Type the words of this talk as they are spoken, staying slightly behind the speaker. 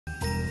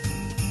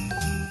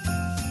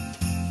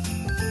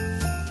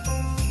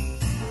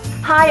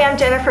Hi, I'm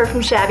Jennifer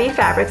from Shabby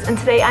Fabrics, and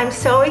today I'm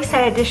so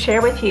excited to share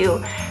with you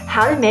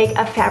how to make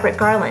a fabric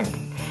garland.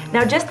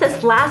 Now, just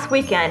this last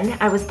weekend,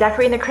 I was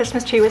decorating the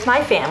Christmas tree with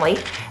my family.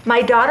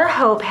 My daughter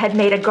Hope had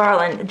made a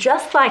garland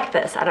just like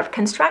this out of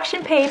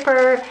construction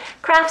paper,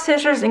 craft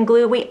scissors, and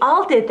glue. We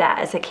all did that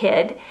as a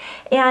kid.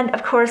 And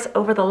of course,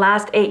 over the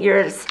last 8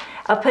 years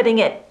of putting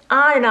it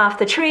on and off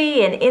the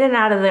tree and in and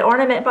out of the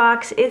ornament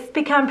box, it's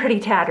become pretty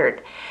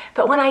tattered.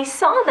 But when I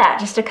saw that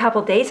just a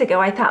couple days ago,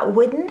 I thought,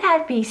 wouldn't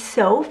that be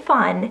so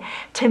fun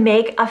to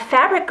make a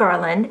fabric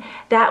garland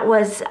that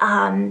was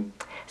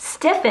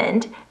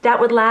stiffened, that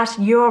would last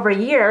year over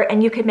year,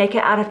 and you could make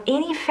it out of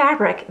any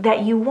fabric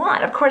that you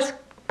want. Of course,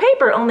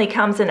 paper only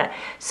comes in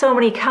so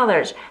many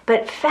colors,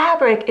 but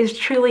fabric is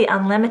truly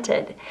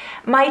unlimited.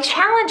 My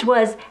challenge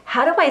was,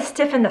 how do I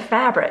stiffen the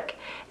fabric?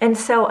 And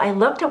so I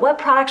looked at what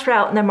products were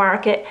out in the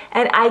market,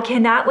 and I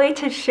cannot wait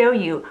to show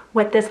you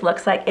what this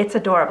looks like. It's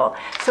adorable.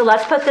 So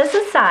let's put this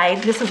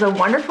aside. This is a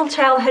wonderful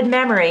childhood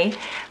memory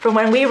from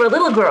when we were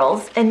little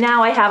girls, and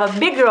now I have a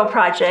big girl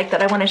project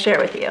that I want to share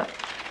with you.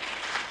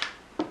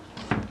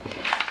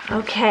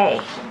 Okay,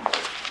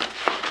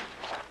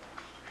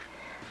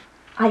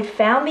 I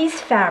found these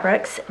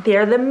fabrics.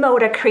 They're the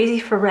Moda Crazy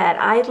for Red.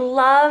 I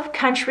love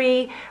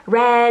country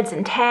reds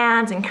and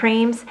tans and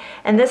creams,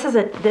 and this is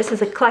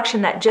a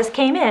collection that just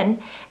came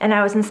in, and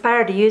I was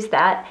inspired to use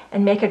that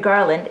and make a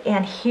garland.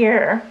 And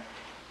here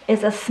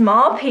is a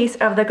small piece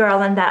of the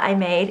garland that I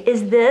made.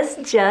 Is this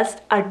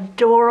just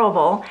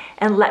adorable?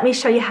 And let me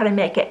show you how to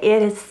make it.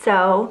 It is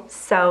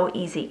so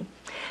easy.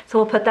 So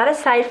we'll put that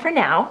aside for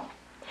now.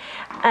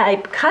 I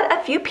cut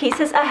a few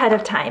pieces ahead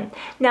of time.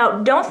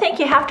 Now, don't think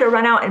you have to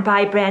run out and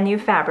buy brand new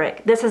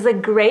fabric. This is a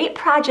great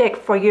project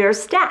for your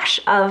stash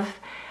of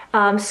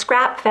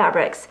scrap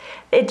fabrics.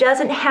 It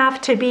doesn't have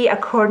to be a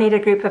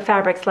coordinated group of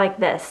fabrics like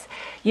this.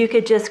 You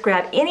could just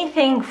grab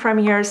anything from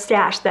your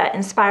stash that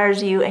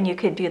inspires you, and you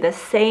could do the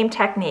same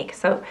technique.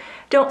 So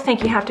don't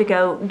think you have to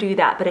go do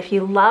that. But if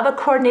you love a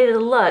coordinated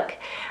look,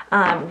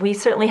 we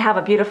certainly have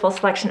a beautiful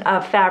selection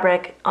of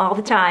fabric all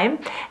the time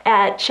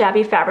at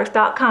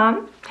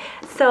shabbyfabrics.com.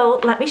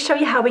 So let me show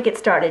you how we get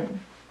started.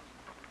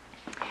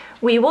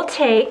 We will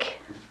take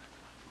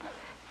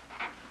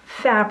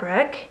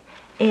fabric,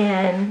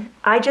 and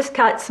I just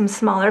cut some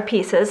smaller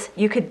pieces.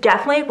 You could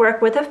definitely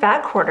work with the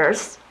fat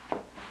quarters.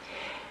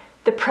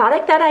 The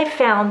product that I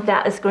found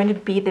that is going to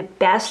be the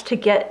best to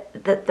get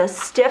the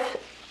stiff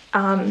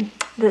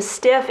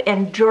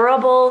and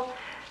durable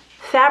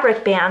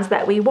fabric bands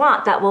that we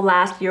want that will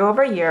last year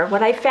over year,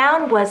 what I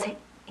found was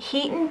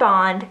Heat and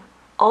Bond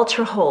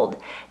Ultra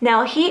Hold.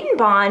 Now, Heat and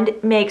Bond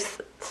makes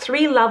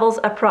 3 levels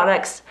of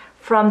products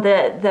from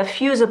the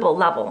fusible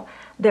level.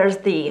 There's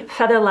the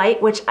Feather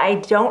Light, which I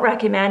don't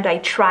recommend. I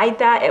tried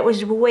that. It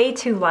was way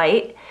too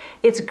light.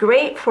 It's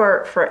great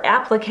for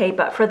applique,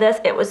 but for this,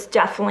 it was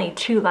definitely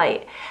too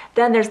light.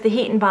 Then there's the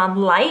Heat and Bond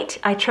Light.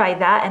 I tried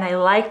that and I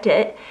liked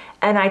it.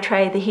 And I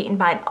tried the Heat and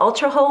Bond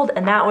Ultra Hold,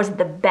 and that was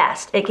the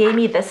best. It gave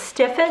me the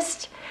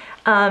stiffest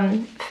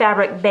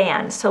fabric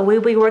band. So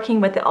we'll be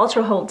working with the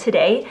Ultra Hold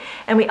today,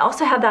 and we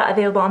also have that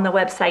available on the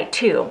website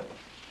too.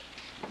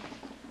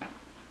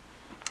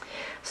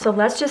 So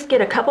let's just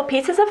get a couple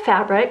pieces of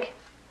fabric.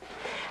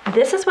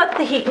 This is what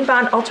the Heat and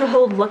Bond Ultra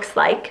Hold looks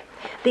like.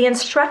 The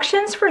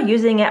instructions for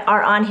using it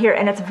are on here,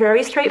 and it's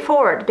very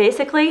straightforward.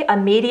 Basically, a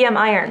medium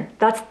iron.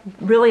 That's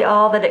really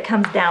all that it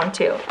comes down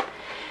to.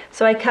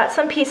 So I cut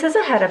some pieces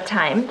ahead of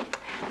time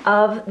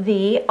of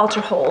the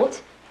Ultra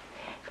Hold,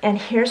 and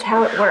here's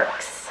how it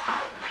works.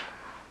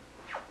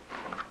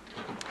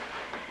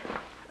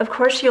 Of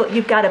course,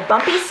 you've got a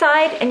bumpy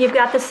side and you've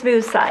got the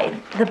smooth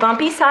side. The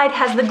bumpy side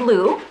has the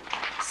glue,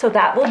 so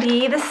that will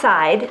be the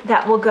side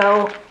that will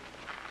go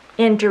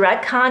in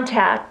direct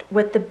contact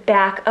with the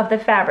back of the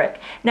fabric.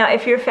 Now,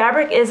 if your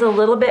fabric is a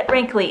little bit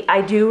wrinkly,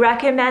 I do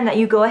recommend that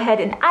you go ahead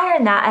and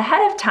iron that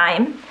ahead of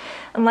time,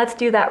 and let's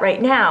do that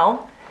right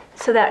now,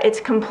 so that it's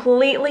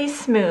completely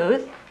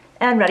smooth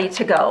and ready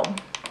to go.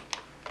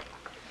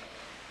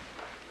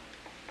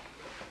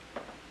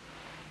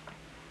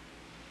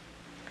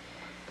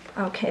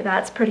 Okay,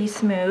 that's pretty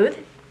smooth.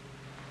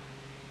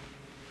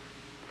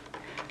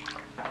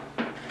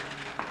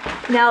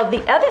 Now,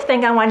 the other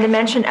thing I wanted to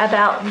mention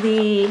about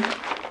the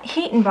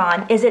Heat and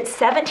Bond is it's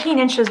 17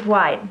 inches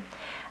wide.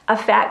 A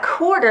fat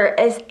quarter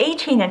is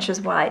 18 inches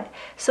wide.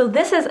 So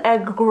this is a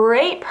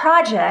great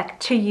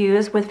project to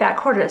use with fat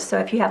quarters. So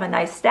if you have a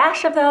nice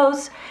stash of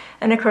those,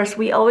 and of course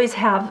we always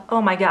have,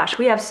 oh my gosh,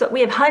 we have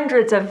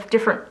hundreds of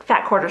different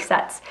fat quarter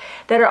sets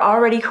that are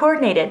already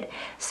coordinated.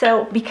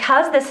 So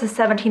because this is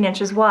 17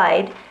 inches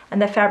wide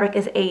and the fabric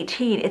is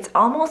 18, it's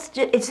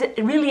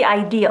really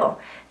ideal.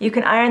 You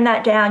can iron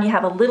that down. You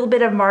have a little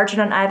bit of margin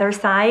on either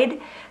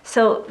side.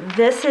 So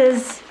this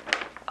is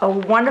a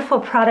wonderful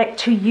product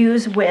to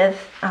use with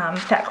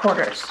fat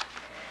quarters.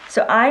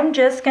 So I'm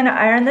just going to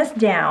iron this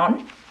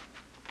down.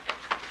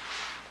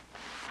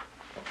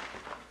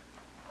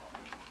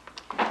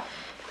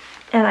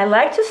 And I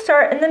like to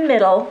start in the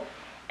middle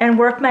and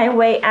work my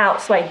way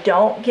out so I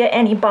don't get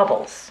any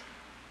bubbles.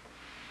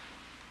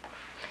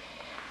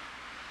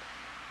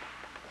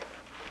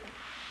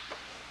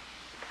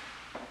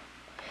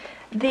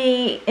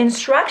 The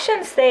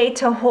instructions say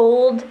to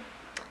hold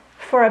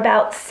for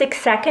about 6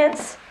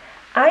 seconds.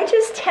 I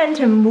just tend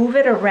to move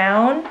it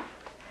around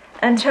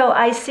until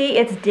I see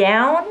it's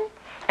down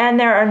and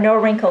there are no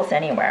wrinkles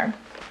anywhere.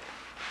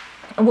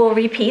 And we'll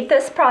repeat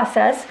this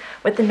process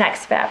with the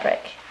next fabric.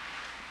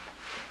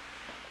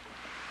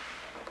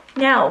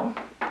 Now,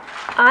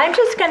 I'm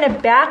just going to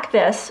back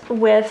this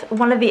with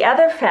one of the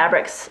other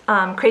fabrics,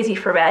 Crazy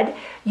for Red.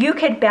 You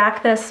could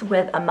back this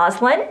with a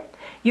muslin.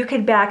 You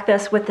could back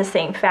this with the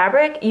same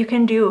fabric. You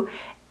can do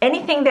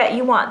anything that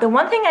you want. The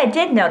one thing I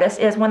did notice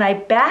is when I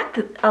backed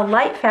a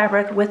light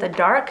fabric with a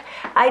dark,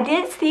 I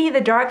did see the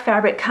dark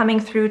fabric coming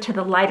through to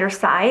the lighter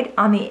side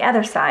on the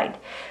other side.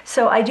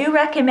 So I do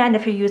recommend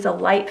if you use a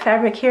light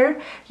fabric here,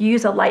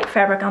 use a light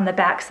fabric on the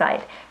back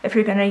side. If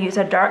you're going to use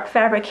a dark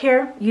fabric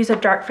here, use a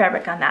dark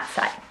fabric on that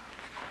side.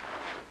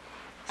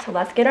 So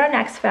let's get our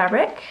next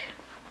fabric.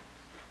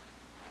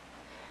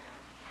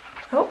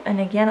 Oh,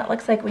 and again, it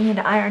looks like we need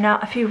to iron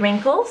out a few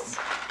wrinkles.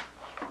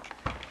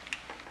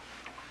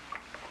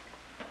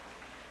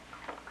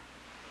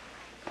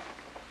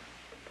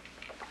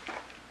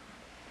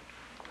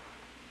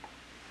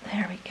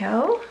 There we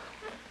go.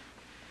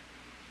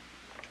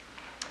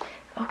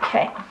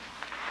 Okay,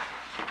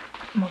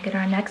 and we'll get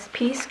our next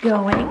piece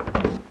going.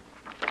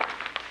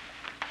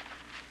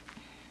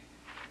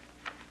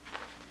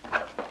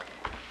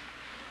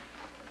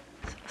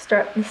 So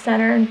start in the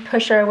center and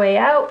push our way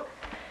out.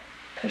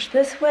 Push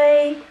this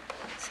way,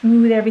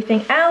 smooth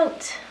everything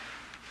out.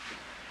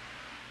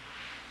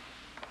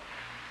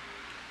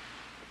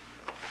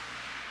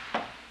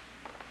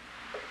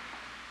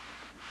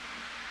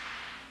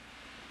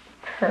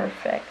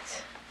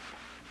 Perfect.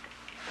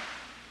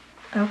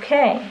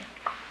 Okay.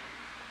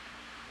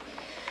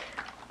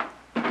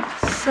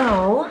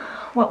 So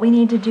what we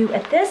need to do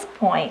at this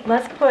point,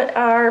 let's put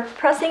our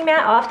pressing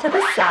mat off to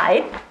the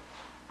side.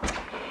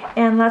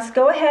 And let's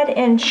go ahead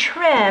and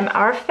trim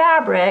our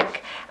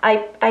fabric.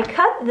 I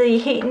cut the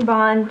heat and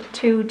bond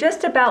to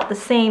just about the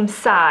same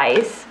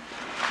size.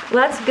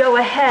 Let's go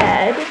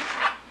ahead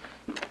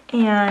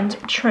and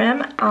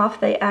trim off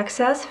the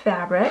excess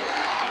fabric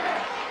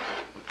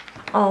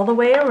all the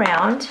way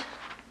around.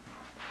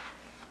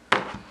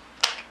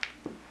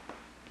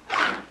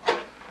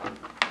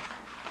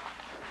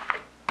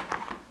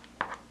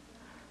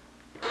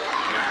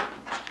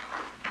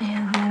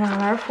 And then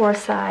on our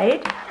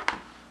foreside.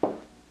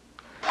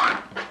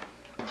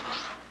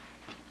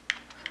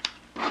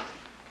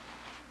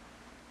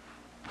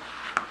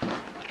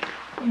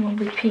 And we'll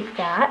repeat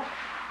that.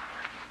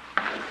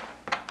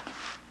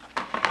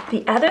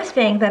 The other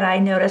thing that I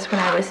noticed when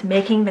I was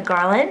making the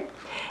garland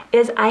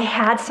is I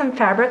had some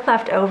fabric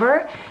left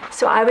over,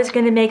 so I was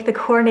going to make the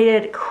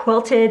coordinated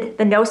quilted,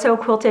 the no-sew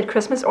quilted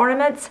Christmas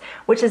ornaments,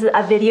 which is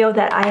a video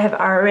that I have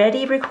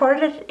already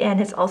recorded and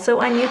it's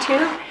also on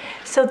YouTube.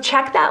 So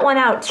check that one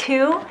out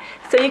too,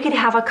 so you can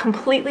have a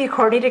completely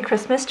coordinated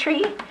Christmas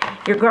tree.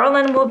 Your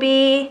garland will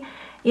be,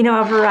 you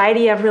know, a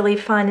variety of really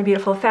fun and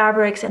beautiful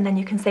fabrics, and then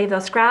you can save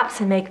those scraps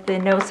and make the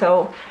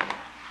no-sew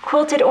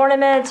quilted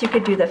ornaments. You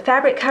could do the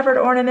fabric covered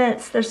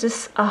ornaments. There's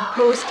just a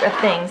host of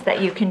things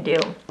that you can do.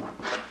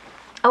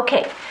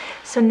 Okay,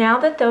 so now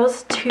that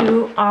those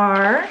two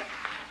are,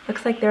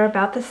 looks like they're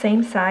about the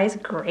same size,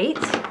 great.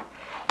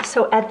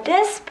 So at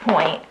this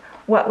point,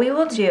 what we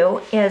will do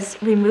is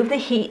remove the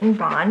heat and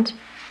bond.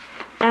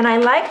 And I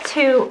like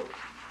to,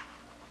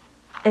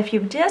 if you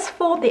just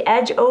fold the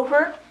edge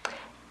over,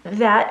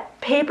 that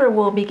paper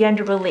will begin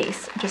to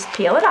release. Just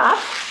peel it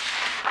off.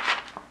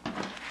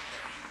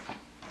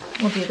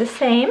 We'll do the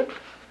same.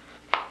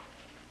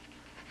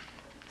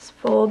 Just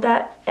fold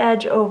that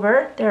edge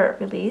over, there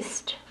it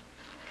released.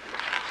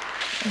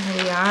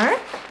 There we are.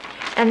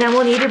 And then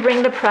we'll need to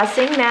bring the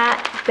pressing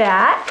mat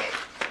back,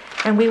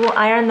 and we will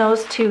iron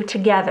those two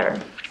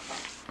together.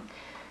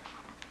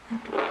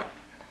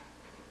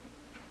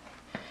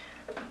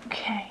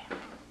 Okay.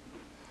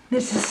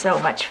 This is so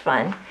much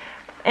fun.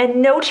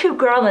 And no two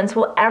garlands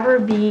will ever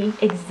be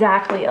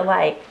exactly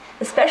alike,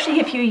 especially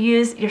if you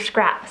use your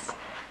scraps.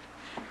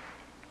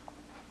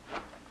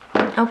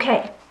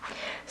 Okay,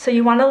 so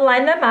you want to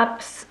line them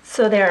up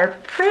so they're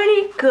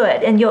pretty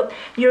good, and you're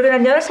going to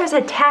notice there's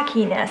a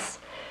tackiness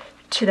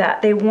to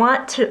that.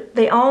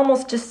 They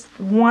almost just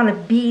want to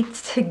be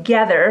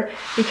together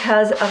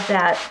because of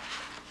that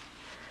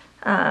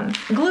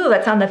glue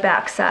that's on the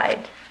back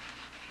side.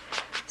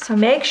 So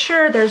make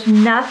sure there's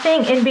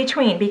nothing in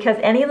between, because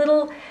any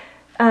little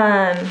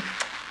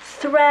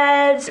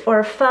threads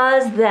or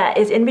fuzz that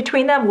is in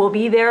between them will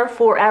be there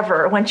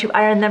forever once you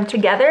iron them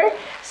together.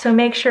 So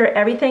make sure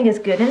everything is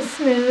good and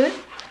smooth.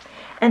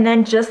 And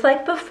then just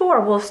like before,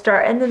 we'll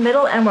start in the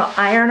middle and we'll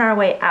iron our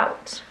way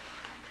out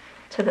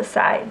to the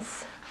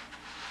sides.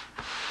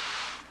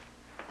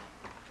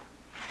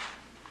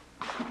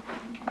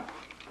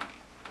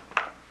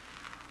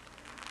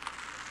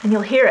 And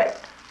you'll hear it.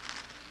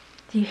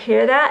 Do you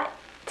hear that?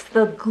 It's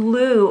the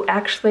glue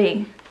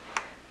actually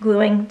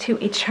gluing to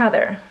each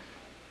other.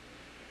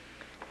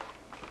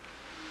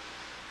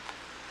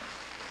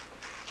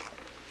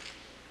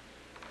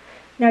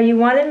 Now you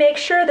want to make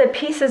sure the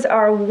pieces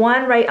are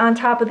one right on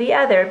top of the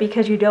other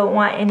because you don't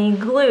want any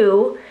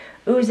glue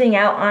oozing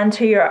out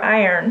onto your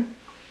iron.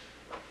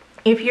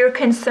 If you're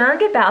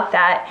concerned about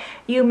that,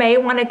 you may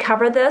want to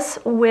cover this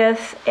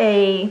with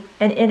an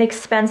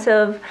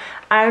inexpensive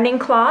ironing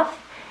cloth,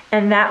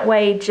 and that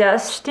way,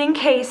 just in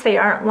case they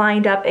aren't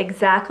lined up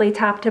exactly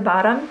top to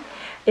bottom,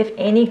 if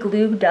any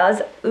glue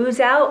does ooze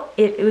out,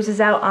 it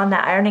oozes out on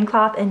the ironing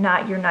cloth and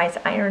not your nice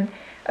iron.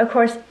 Of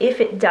course,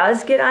 if it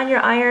does get on your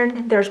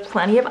iron, there's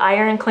plenty of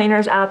iron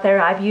cleaners out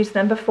there. I've used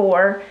them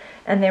before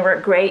and they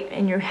work great,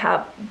 and your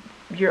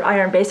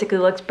iron basically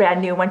looks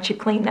brand new once you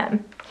clean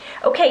them.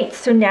 Okay,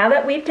 so now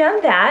that we've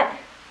done that,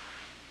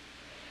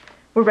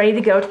 we're ready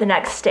to go to the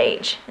next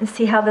stage and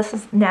see how this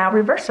is now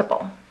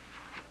reversible.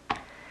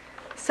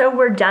 So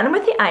we're done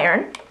with the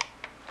iron.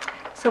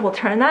 So we'll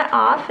turn that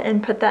off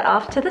and put that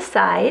off to the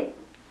side.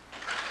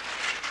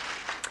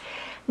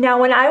 Now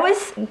when I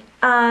was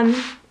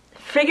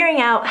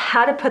figuring out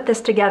how to put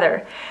this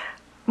together,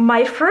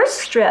 my first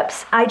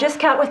strips I just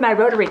cut with my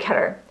rotary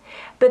cutter.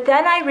 But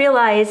then I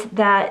realized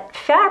that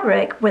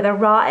fabric with a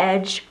raw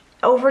edge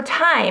over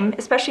time,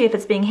 especially if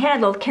it's being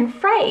handled, can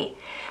fray.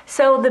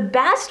 So the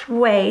best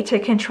way to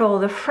control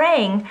the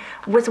fraying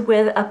was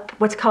with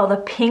what's called a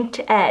pinked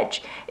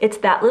edge. It's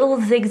that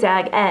little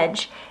zigzag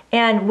edge.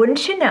 And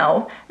wouldn't you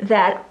know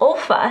that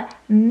Olfa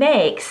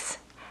makes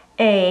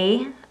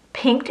a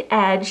pinked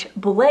edge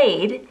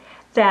blade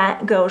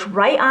that goes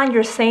right on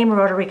your same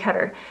rotary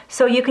cutter.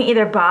 So you can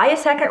either buy a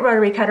second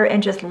rotary cutter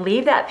and just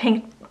leave that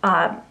pink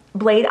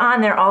blade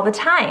on there all the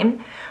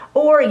time,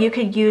 or you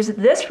could use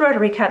this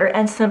rotary cutter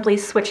and simply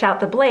switch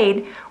out the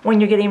blade when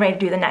you're getting ready to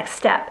do the next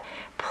step.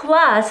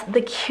 Plus,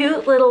 the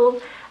cute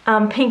little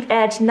pink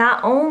edge,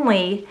 not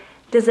only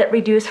does it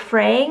reduce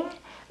fraying,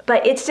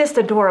 but it's just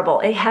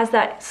adorable. It has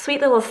that sweet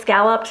little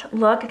scalloped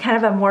look, kind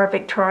of a more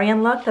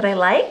Victorian look that I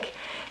like.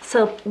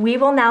 So we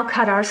will now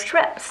cut our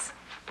strips.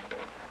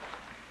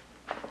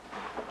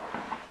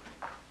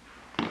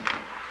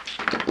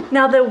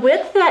 Now the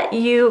width that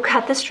you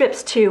cut the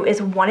strips to is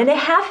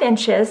 1.5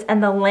 inches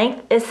and the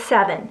length is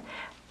 7.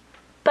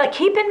 But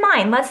keep in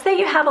mind, let's say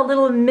you have a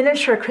little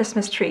miniature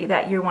Christmas tree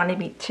that you want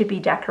to be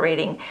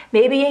decorating,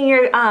 maybe in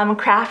your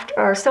craft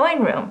or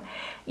sewing room.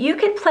 You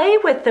can play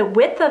with the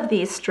width of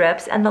these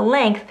strips and the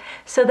length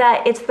so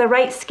that it's the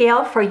right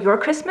scale for your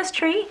Christmas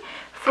tree.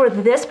 For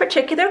this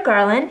particular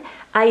garland,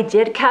 I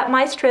did cut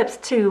my strips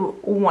to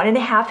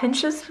 1.5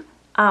 inches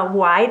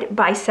wide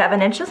by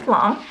 7 inches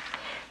long.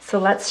 So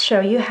let's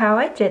show you how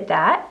I did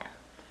that.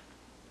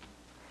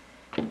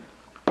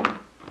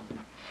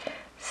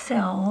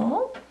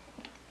 So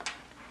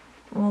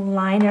we'll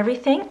line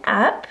everything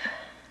up.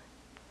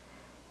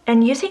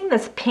 And using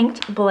this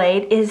pinked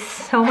blade is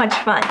so much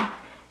fun.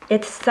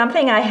 It's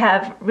something I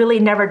have really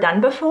never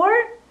done before.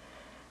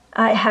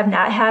 I have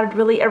not had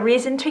really a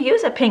reason to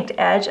use a pinked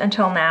edge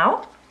until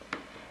now.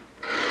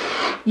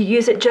 You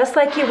use it just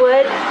like you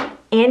would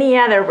any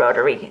other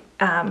rotary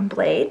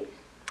blade.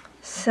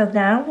 So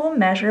now we'll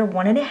measure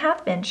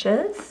 1.5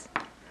 inches.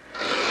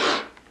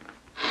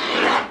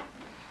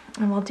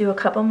 And we'll do a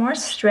couple more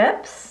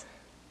strips.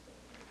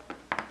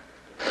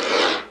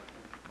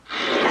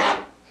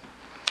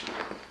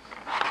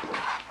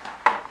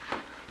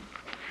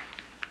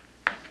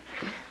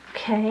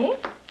 Okay.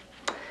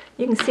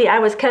 You can see I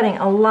was cutting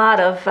a lot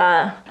of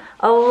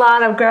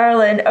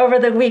garland over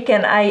the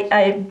weekend.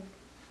 I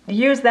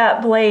used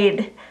that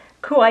blade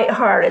quite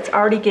hard. It's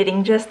already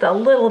getting just a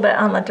little bit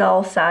on the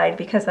dull side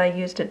because I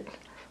used it,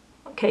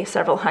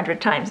 several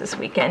hundred times this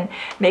weekend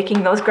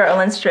making those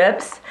garland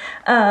strips.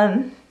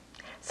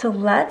 So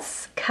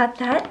let's cut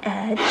that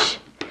edge.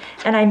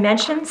 And I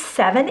mentioned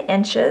 7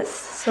 inches,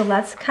 so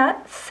let's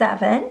cut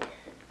 7.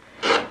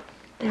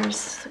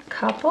 There's a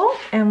couple,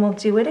 and we'll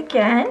do it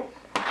again.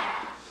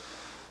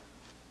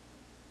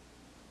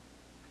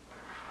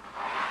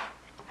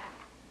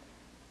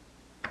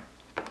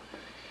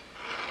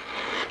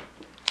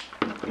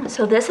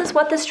 So this is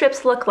what the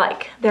strips look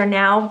like. They're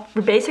now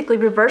basically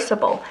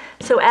reversible.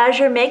 So as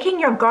you're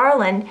making your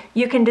garland,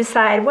 you can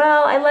decide,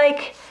 well, I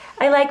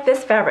like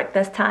this fabric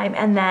this time,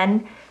 and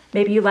then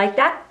maybe you like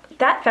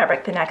that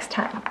fabric the next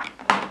time.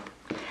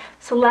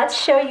 So let's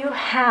show you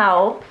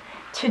how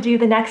to do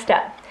the next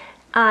step.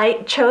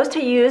 I chose to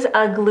use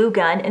a glue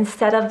gun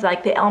instead of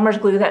like the Elmer's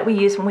glue that we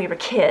used when we were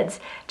kids,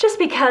 just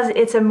because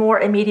it's a more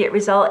immediate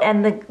result,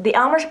 and the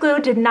Elmer's glue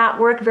did not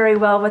work very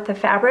well with the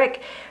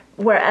fabric,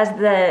 whereas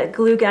the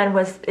glue gun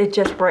it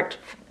just worked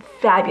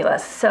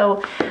fabulous.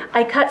 So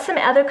I cut some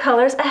other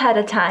colors ahead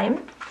of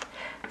time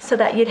so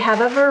that you'd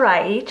have a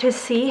variety to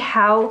see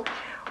how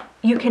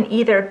you can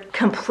either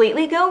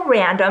completely go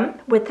random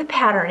with the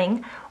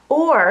patterning,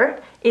 or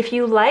if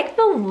you like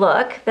the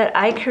look that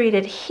I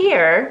created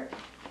here,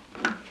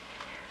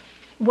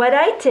 what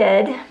I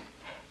did,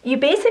 you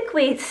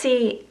basically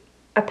see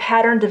a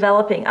pattern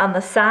developing on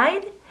the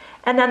side,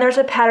 and then there's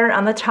a pattern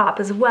on the top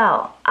as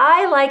well.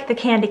 I like the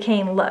candy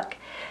cane look.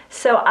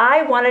 So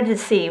I wanted to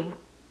see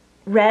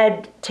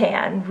red,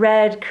 tan,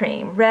 red,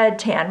 cream, red,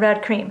 tan,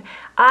 red, cream.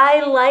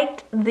 I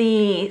liked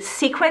the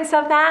sequence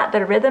of that,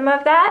 the rhythm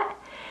of that.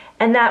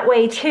 And that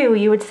way too,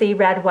 you would see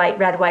red, white,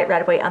 red, white,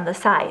 red, white on the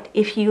side.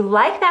 If you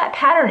like that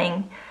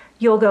patterning,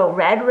 you'll go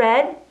red,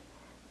 red,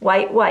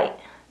 white, white,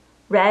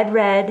 red,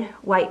 red,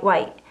 white,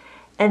 white.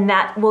 And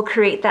that will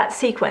create that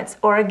sequence.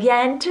 Or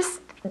again,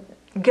 just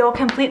go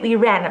completely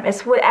random.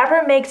 It's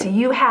whatever makes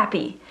you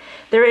happy.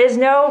 There is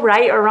no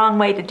right or wrong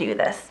way to do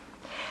this.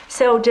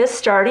 So just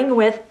starting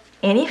with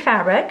any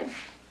fabric,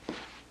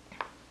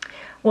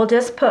 we'll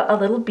just put a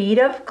little bead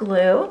of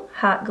glue,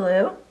 hot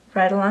glue,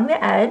 right along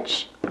the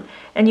edge.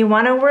 And you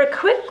want to work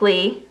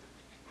quickly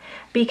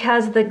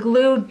because the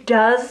glue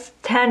does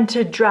tend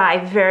to dry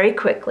very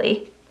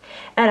quickly.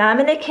 And I'm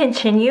going to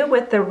continue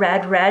with the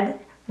red, red,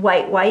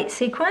 white, white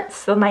sequence.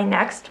 So my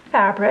next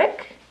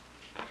fabric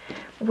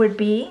would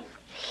be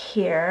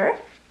here.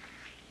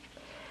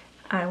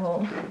 I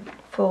will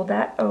fold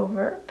that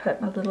over,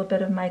 put a little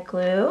bit of my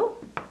glue.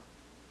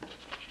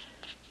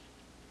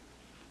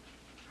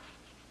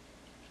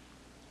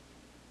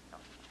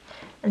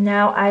 And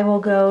now I will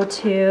go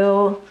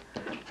to,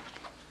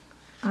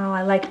 oh,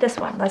 I like this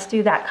one. Let's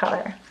do that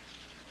color.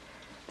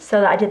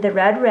 So I did the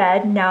red,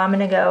 red. Now I'm going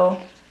to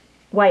go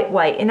white,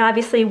 white. And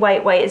obviously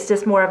white, white is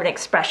just more of an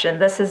expression.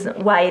 This isn't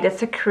white,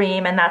 it's a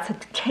cream, and that's a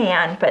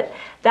tan, but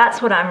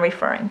that's what I'm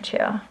referring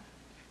to.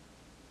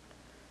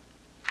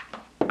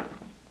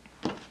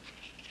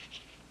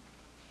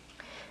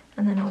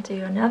 And then I'll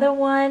do another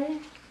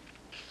one.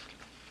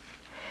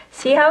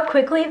 See how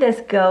quickly this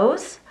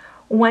goes?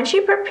 Once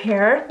you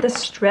prepare the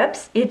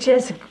strips, it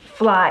just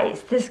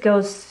flies. This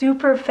goes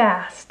super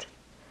fast.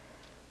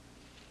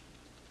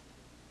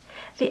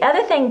 The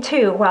other thing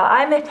too, while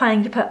I'm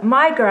planning to put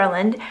my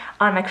garland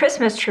on my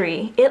Christmas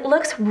tree, it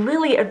looks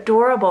really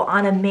adorable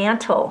on a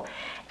mantle.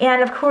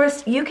 And of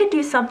course, you could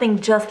do something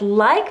just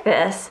like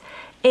this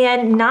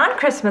in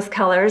non-Christmas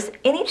colors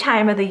any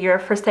time of the year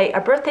for, say,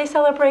 a birthday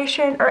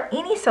celebration or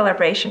any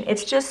celebration.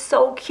 It's just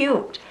so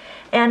cute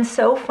and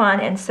so fun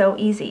and so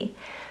easy.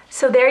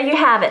 So there you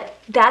have it.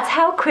 That's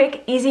how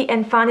quick, easy,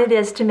 and fun it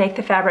is to make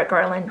the fabric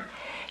garland.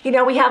 You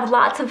know, we have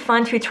lots of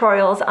fun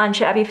tutorials on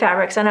Shabby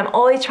fabrics, and I'm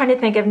always trying to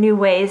think of new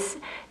ways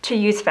to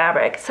use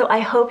fabric. So I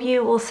hope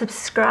you will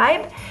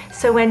subscribe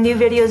so when new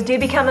videos do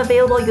become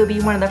available, you'll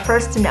be one of the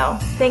first to know.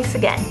 Thanks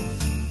again.